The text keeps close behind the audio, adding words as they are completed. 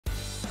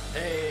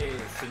Hey,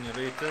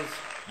 senoritas,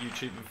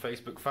 YouTube and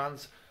Facebook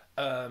fans.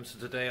 So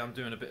today I'm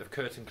doing a bit of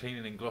curtain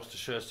cleaning in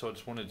Gloucestershire, so I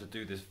just wanted to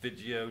do this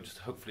video just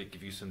to hopefully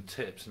give you some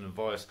tips and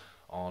advice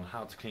on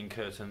how to clean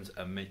curtains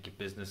and make your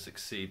business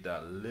succeed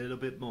that little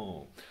bit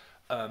more.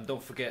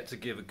 Don't forget to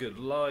give a good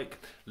like,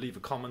 leave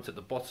a comment at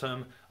the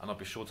bottom, and I'll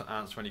be sure to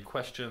answer any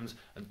questions.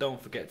 And don't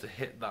forget to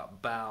hit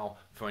that bell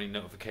for any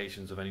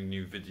notifications of any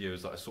new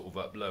videos that I sort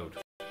of upload.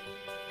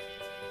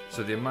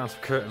 So the amount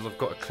of curtains I've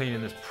got to clean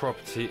in this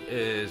property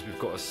is, we've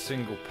got a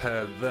single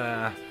pair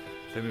there,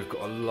 then we've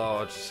got a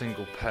large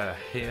single pair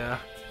here,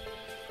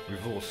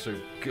 we've also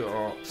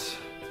got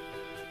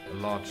a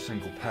large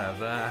single pair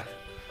there.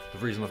 The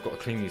reason I've got to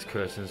clean these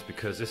curtains is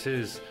because this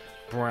is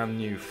brand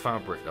new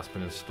fabric that's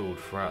been installed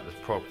throughout this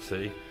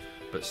property,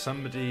 but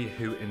somebody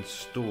who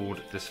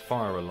installed this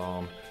fire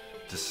alarm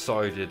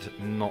decided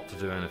not to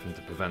do anything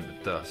to prevent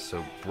the dust,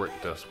 so brick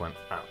dust went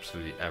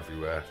absolutely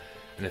everywhere.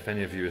 And if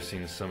any of you have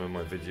seen some of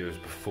my videos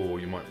before,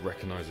 you might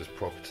recognise this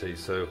property.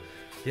 So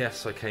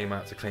yes, I came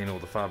out to clean all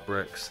the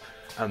fabrics,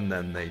 and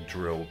then they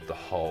drilled the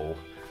hole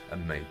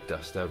and made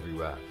dust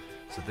everywhere.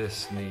 So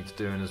this needs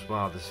doing as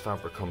well, this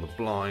fabric on the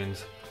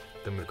blind.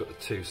 Then we've got the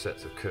two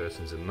sets of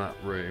curtains in that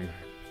room.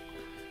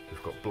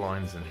 We've got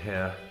blinds in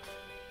here.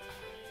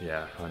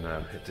 Yeah, I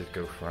know, it did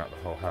go throughout the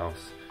whole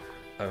house.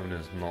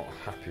 Owner's not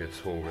happy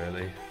at all,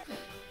 really.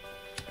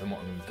 And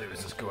what I'm going to do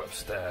is just go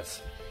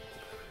upstairs.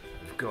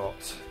 We've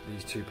got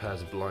these two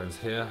pairs of blinds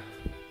here,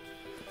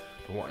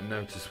 but what I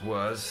noticed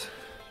was,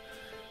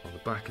 on the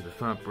back of the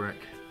fabric,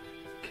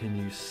 can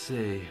you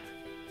see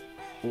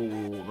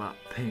all that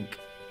pink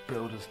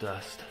builder's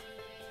dust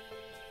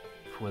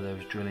for where they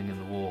was drilling in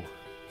the wall?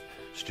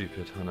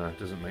 Stupid, I know, it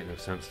doesn't make no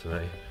sense to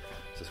me.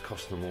 It's just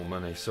costing them more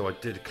money. So I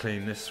did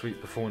clean this suite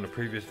before in the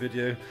previous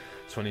video,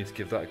 so I need to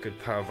give that a good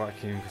power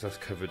vacuum because that's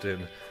covered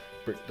in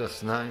brick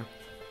dust now.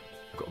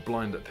 I've got a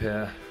blind up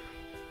here.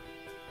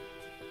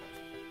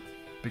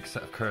 Big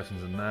set of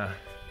curtains in there,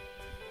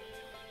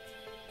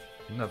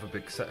 another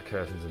big set of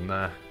curtains in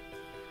there,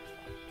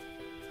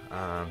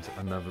 and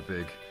another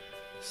big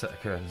set of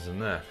curtains in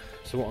there.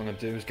 So what I'm going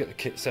to do is get the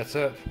kit set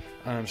up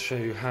and show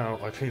you how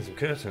I clean some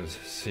curtains.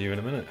 See you in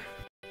a minute.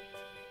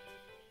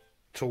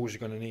 Tools you're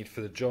going to need for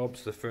the job.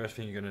 So the first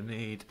thing you're going to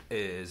need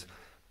is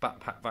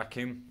backpack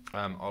vacuum.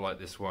 I like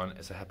this one.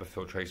 It's a HEPA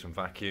filtration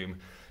vacuum.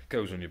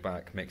 Goes on your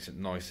back, makes it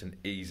nice and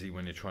easy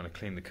when you're trying to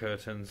clean the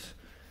curtains.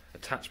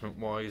 Attachment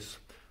wise,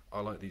 I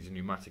like these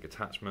pneumatic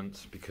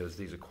attachments because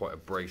these are quite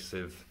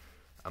abrasive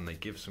and they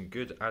give some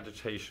good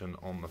agitation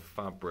on the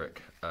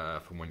fabric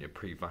from when you're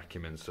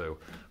pre-vacuuming, so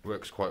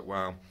works quite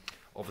well.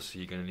 Obviously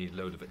you're going to need a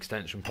load of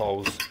extension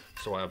poles,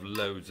 so I have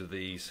loads of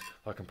these.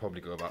 I can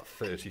probably go about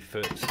 30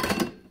 foot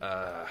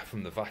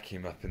from the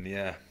vacuum up in the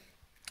air.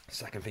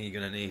 Second thing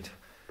you're going to need,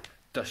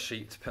 dust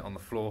sheet to put on the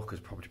floor because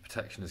property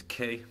protection is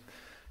key.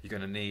 You're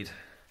going to need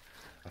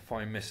a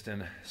fine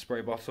misting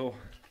spray bottle.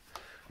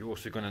 You're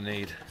also going to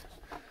need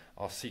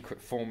our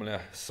secret formula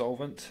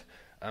solvent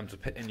to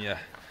put in your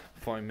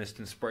fine mist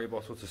and spray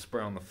bottle to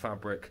spray on the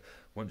fabric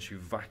once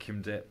you've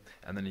vacuumed it,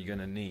 and then you're going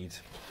to need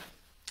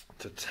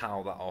to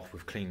towel that off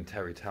with clean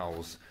terry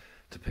towels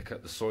to pick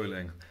up the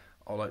soiling.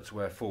 I like to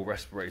wear full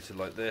respirator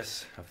like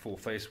this, a full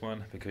face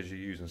one, because you're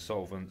using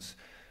solvents.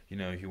 You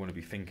know, you want to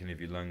be thinking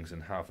of your lungs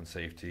and health and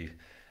safety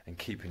and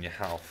keeping your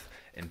health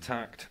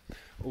intact.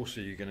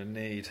 Also you're going to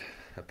need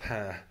a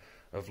pair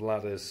of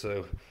ladders,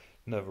 so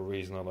another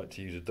reason I like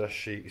to use a dust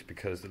sheet is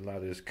because the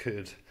ladders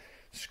could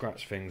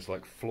scratch things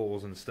like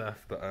floors and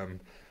stuff, but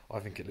I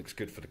think it looks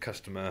good for the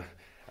customer,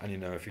 and you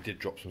know, if you did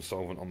drop some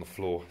solvent on the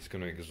floor, it's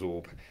going to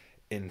absorb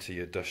into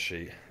your dust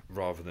sheet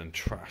rather than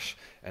trash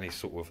any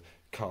sort of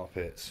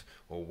carpets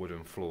or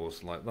wooden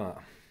floors like that.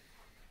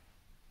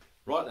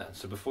 Right then,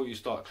 so before you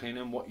start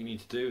cleaning, what you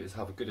need to do is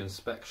have a good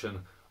inspection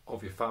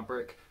of your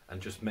fabric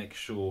and just make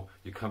sure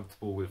you're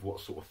comfortable with what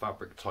sort of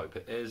fabric type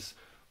it is.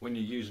 When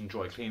you're using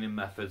dry cleaning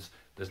methods,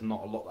 there's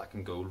not a lot that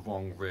can go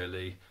wrong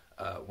really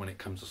when it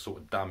comes to sort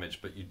of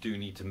damage, but you do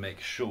need to make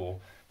sure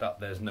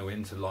that there's no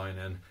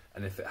interlining,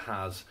 and if it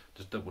has,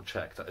 just double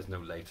check that there's no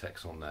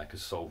latex on there,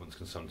 because solvents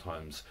can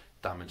sometimes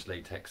damage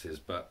latexes.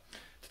 But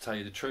to tell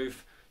you the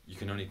truth, you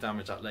can only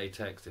damage that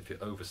latex if you're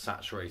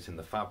oversaturating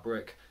the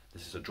fabric.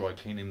 This is a dry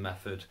cleaning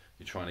method.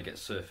 You're trying to get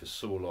surface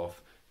soil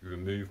off. You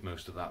remove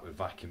most of that with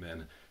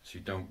vacuuming, so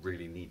you don't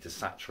really need to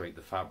saturate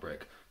the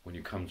fabric when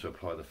you come to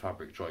apply the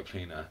fabric dry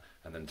cleaner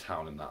and then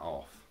toweling that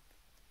off.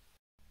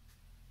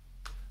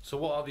 So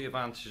what are the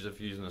advantages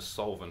of using a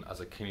solvent as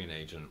a cleaning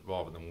agent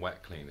rather than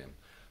wet cleaning?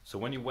 So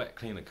when you wet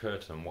clean a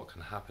curtain, what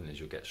can happen is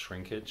you'll get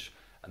shrinkage,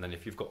 and then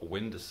if you've got a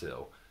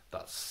windowsill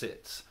that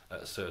sits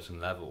at a certain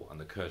level and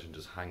the curtain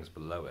just hangs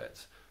below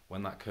it,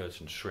 when that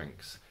curtain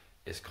shrinks,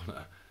 it's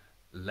gonna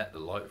let the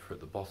light through at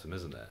the bottom,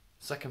 isn't it?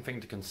 Second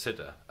thing to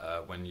consider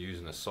when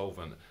using a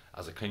solvent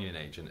as a cleaning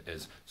agent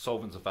is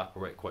solvents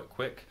evaporate quite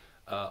quick.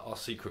 Our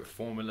secret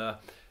formula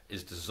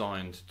is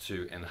designed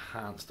to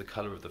enhance the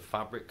colour of the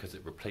fabric because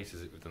it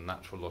replaces it with the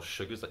natural lost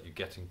sugars that you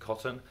get in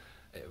cotton.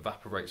 it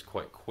evaporates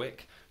quite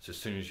quick, so as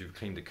soon as you've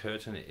cleaned the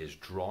curtain it is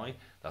dry.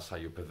 That's how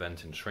you're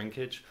preventing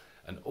shrinkage.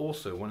 And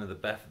also one of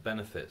the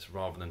benefits,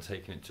 rather than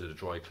taking it to the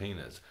dry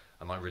cleaners,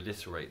 and I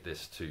reiterate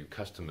this to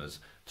customers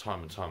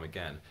time and time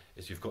again,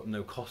 is you've got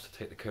no cost to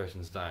take the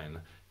curtains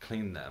down,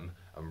 clean them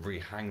and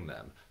rehang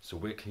them. So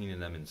we're cleaning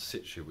them in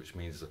situ, which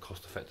means it's a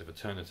cost-effective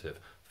alternative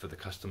for the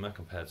customer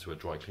compared to a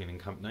dry cleaning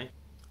company.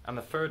 And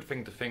the third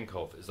thing to think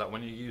of is that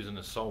when you're using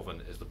a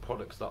solvent, is the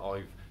products that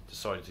I've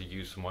decided to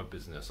use for my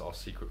business, our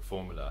secret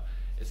formula,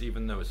 is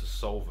even though it's a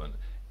solvent,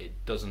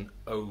 it doesn't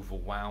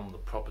overwhelm the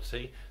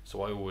property.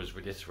 So I always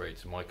reiterate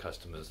to my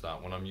customers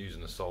that when I'm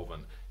using a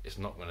solvent, it's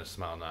not going to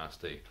smell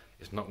nasty,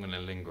 it's not going to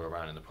linger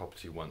around in the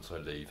property once I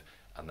leave,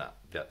 and that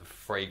the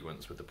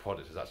fragrance with the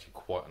product is actually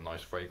quite a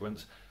nice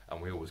fragrance,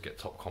 and we always get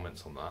top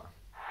comments on that.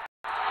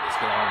 Let's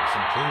get on with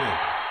some cleaning.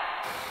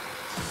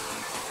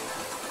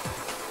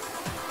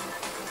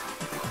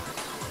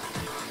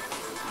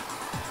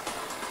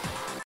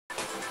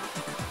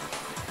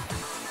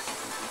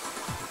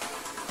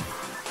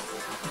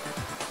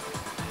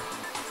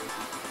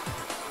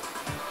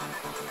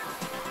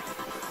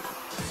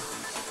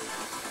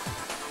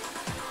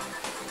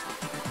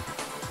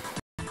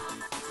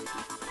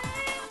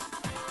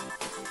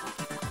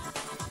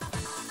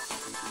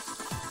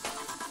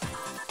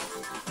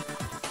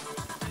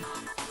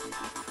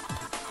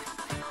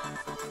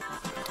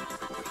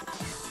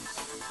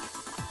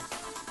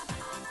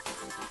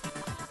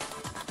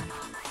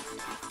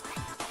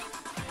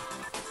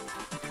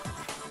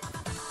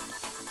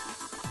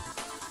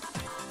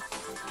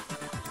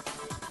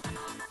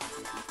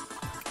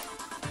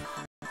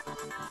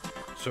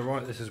 So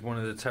right, this is one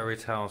of the terry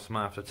towels from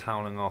after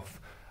toweling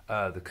off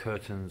the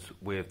curtains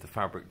with the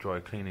fabric dry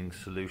cleaning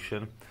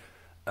solution.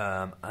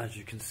 As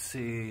you can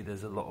see,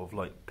 there's a lot of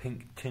like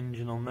pink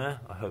tinging on there.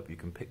 I hope you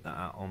can pick that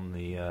out on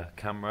the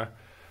camera.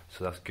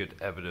 So that's good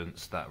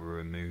evidence that we're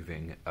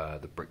removing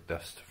the brick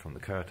dust from the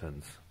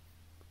curtains.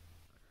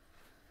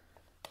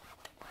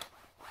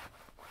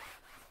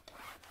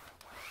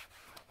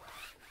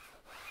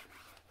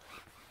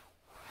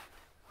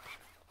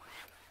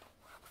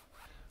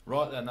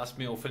 Right then, that's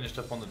me all finished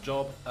up on the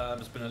job.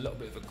 It's been a little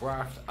bit of a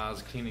graft,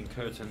 as cleaning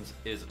curtains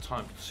is a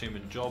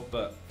time-consuming job,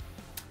 but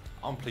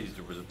I'm pleased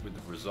with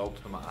the result,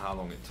 no matter how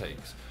long it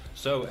takes.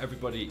 So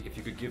everybody, if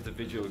you could give the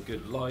video a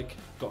good like,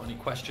 got any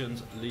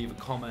questions, leave a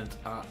comment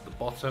at the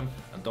bottom,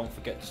 and don't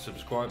forget to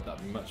subscribe,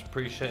 that'd be much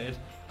appreciated.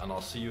 And I'll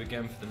see you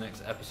again for the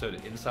next episode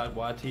of Inside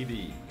Wire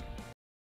TV.